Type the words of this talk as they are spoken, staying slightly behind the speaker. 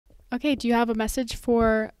Okay, do you have a message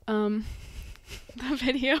for the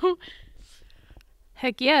video?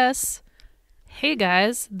 Heck yes. Hey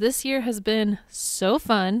guys, this year has been so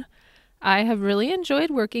fun. I have really enjoyed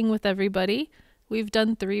working with everybody. We've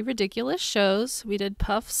done 3 ridiculous shows. We did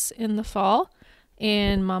Puffs in the fall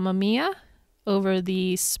and Mamma Mia over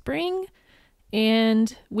the spring,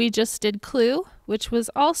 and we just did Clue, which was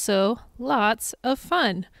also lots of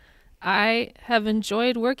fun. I have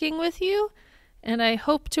enjoyed working with you, and I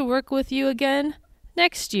hope to work with you again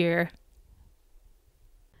next year.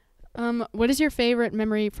 What is your favorite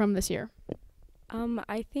memory from this year?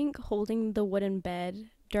 I think holding the wooden bed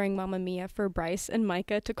during Mamma Mia for Bryce and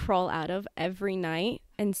Micah to crawl out of every night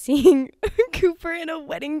and seeing Cooper in a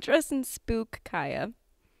wedding dress and spook Kaya.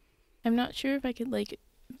 I'm not sure if I could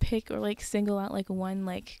pick or single out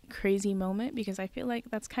one crazy moment, because I feel like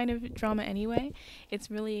that's kind of drama anyway. It's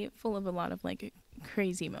really full of a lot of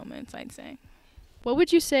crazy moments, I'd say. What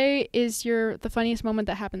would you say is the funniest moment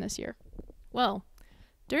that happened this year? Well,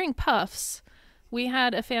 during Puffs, we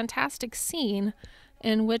had a fantastic scene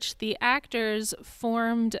in which the actors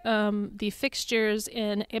formed the fixtures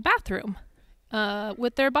in a bathroom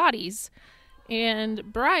with their bodies.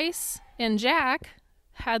 And Bryce and Jack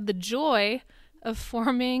had the joy of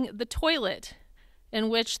forming the toilet, in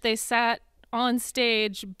which they sat on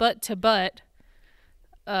stage butt to butt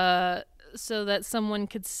so that someone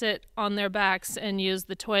could sit on their backs and use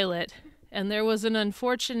the toilet. And there was an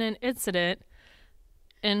unfortunate incident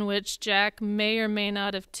in which Jack may or may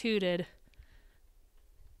not have tooted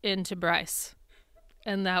into Bryce.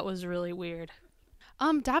 And that was really weird.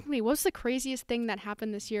 Definitely. What was the craziest thing that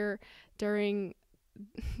happened this year during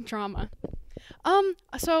drama?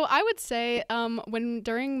 So I would say when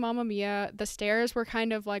during Mamma Mia, the stairs were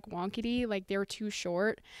kind of wonkety, they were too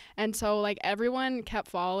short, and so everyone kept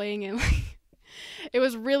falling, and it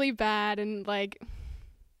was really bad, and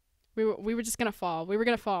we were just gonna fall. We were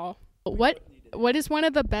gonna fall. What is one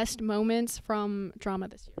of the best moments from drama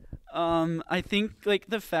this year? I think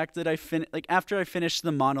the fact that after I finished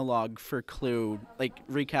the monologue for Clue,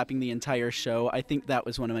 recapping the entire show, I think that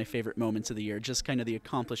was one of my favorite moments of the year. Just kind of the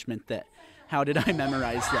accomplishment that, how did I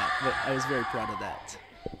memorize that? But I was very proud of that.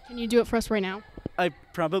 Can you do it for us right now? I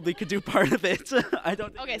probably could do part of it. I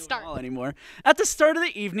don't think I do start. it all anymore. At the start of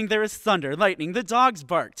the evening, there was thunder, lightning, the dogs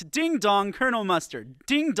barked. Ding dong, Colonel Mustard.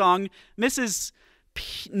 Ding dong, Mrs.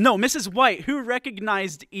 White, who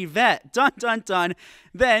recognized Yvette. Dun, dun, dun.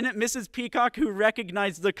 Then Mrs. Peacock, who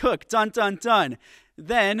recognized the cook. Dun, dun, dun.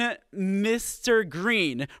 Then Mr.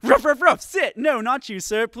 Green. Ruff, ruff, ruff. Sit. No, not you,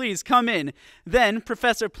 sir. Please, come in. Then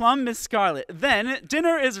Professor Plum, Miss Scarlet. Then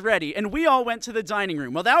dinner is ready, and we all went to the dining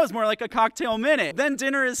room. Well, that was more like a cocktail minute. Then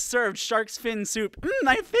dinner is served. Shark's fin soup.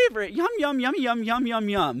 My favorite. Yum, yum, yum, yum, yum, yum,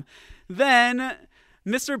 yum. Then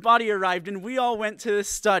Mr. Body arrived, and we all went to the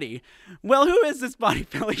study. Well, who is this body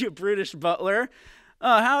fellow, you brutish butler?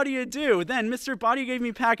 How do you do? Then Mr. Body gave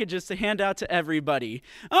me packages to hand out to everybody.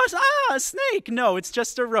 A snake! No, it's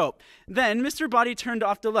just a rope. Then Mr. Body turned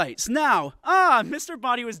off the lights. Now, Mr.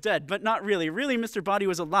 Body was dead, but not really. Really, Mr. Body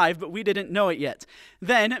was alive, but we didn't know it yet.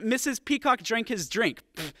 Then Mrs. Peacock drank his drink.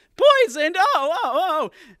 Poisoned! Oh!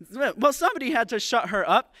 Well, somebody had to shut her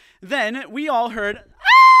up. Then we all heard,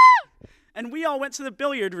 and we all went to the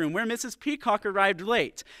billiard room where Mrs. Peacock arrived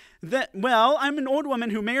late. Well, I'm an old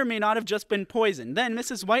woman who may or may not have just been poisoned. Then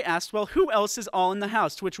Mrs. White asked, well, who else is all in the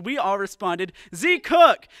house? To which we all responded, Z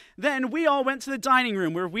Cook. Then we all went to the dining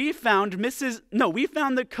room where we found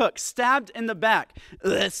the cook stabbed in the back.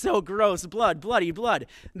 Ugh, so gross. Bloody blood.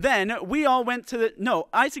 Then we all went to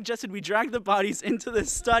I suggested we drag the bodies into the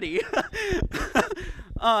study.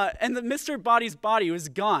 And the Mr. Body's body was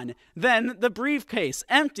gone. Then the briefcase,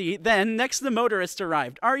 empty. Then next the motorist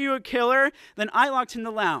arrived. Are you a killer? Then I locked in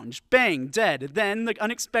the lounge. Bang, dead. Then the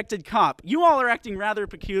unexpected cop. You all are acting rather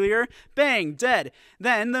peculiar. Bang, dead.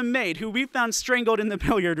 Then the maid, who we found strangled in the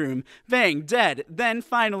billiard room. Bang, dead. Then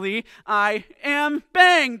finally, I am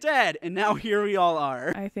bang, dead. And now here we all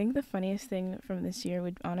are. I think the funniest thing from this year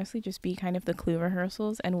would honestly just be kind of the Clue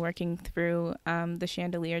rehearsals and working through the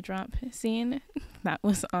chandelier drop scene. That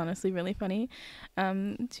was honestly really funny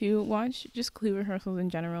to watch, just Clue rehearsals in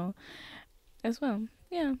general as well.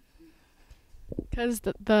 Yeah. Because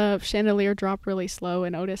the chandelier dropped really slow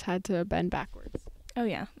and Otis had to bend backwards. Oh,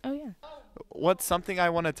 yeah. What's something I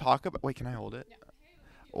want to talk about? Wait, can I hold it? Yeah.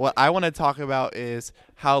 What I want to talk about is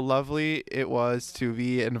how lovely it was to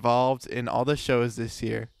be involved in all the shows this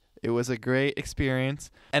year. It was a great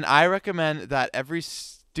experience, and I recommend that every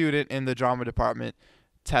student in the drama department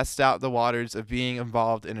test out the waters of being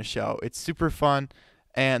involved in a show. It's super fun,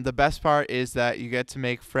 and the best part is that you get to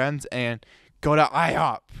make friends and go to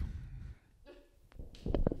IHOP.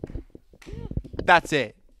 That's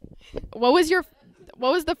it. What was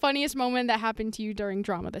the funniest moment that happened to you during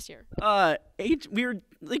drama this year? We were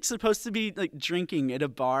like supposed to be like drinking at a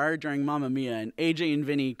bar during Mamma Mia, and AJ and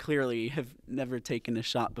Vinny clearly have never taken a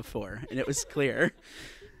shot before, and it was clear.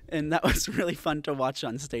 And that was really fun to watch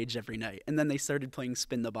on stage every night. And then they started playing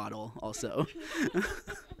Spin the Bottle also.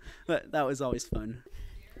 But that was always fun.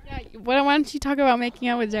 Yeah, why don't you talk about making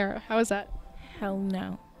out with Zara? How was that? Hell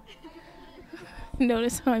no.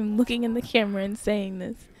 Notice how I'm looking in the camera and saying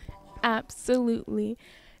this. Absolutely.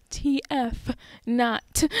 TF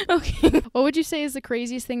not. Okay. What would you say is the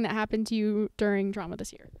craziest thing that happened to you during drama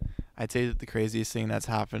this year? I'd say that the craziest thing that's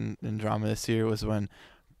happened in drama this year was when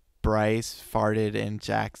Bryce farted in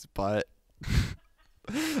Jack's butt.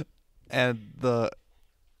 And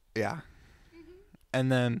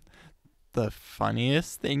and then the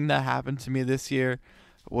funniest thing that happened to me this year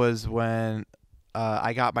was when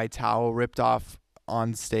I got my towel ripped off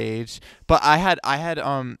on stage. But I had a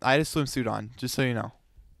swimsuit on, just so you know.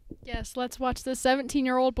 Yes, let's watch the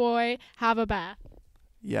 17-year-old boy have a bath.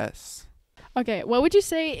 Yes. Okay, what would you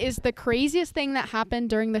say is the craziest thing that happened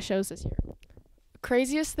during the shows this year?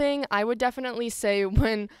 Craziest thing, I would definitely say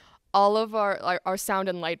when all of our sound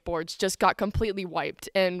and light boards just got completely wiped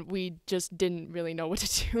and we just didn't really know what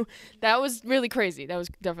to do. That was really crazy. That was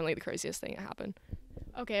definitely the craziest thing that happened.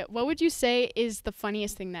 Okay, what would you say is the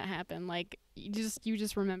funniest thing that happened? Like, you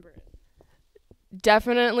just remember it.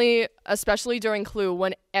 Definitely, especially during Clue,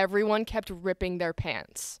 when everyone kept ripping their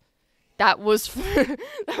pants. That was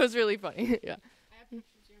that was really funny. Yeah. I have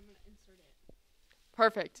pictures here. I'm going to insert it.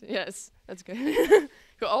 Perfect. Yes, that's good.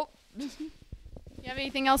 Oh. You have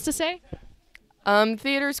anything else to say?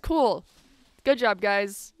 Theater's cool. Good job,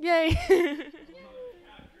 guys. Yay.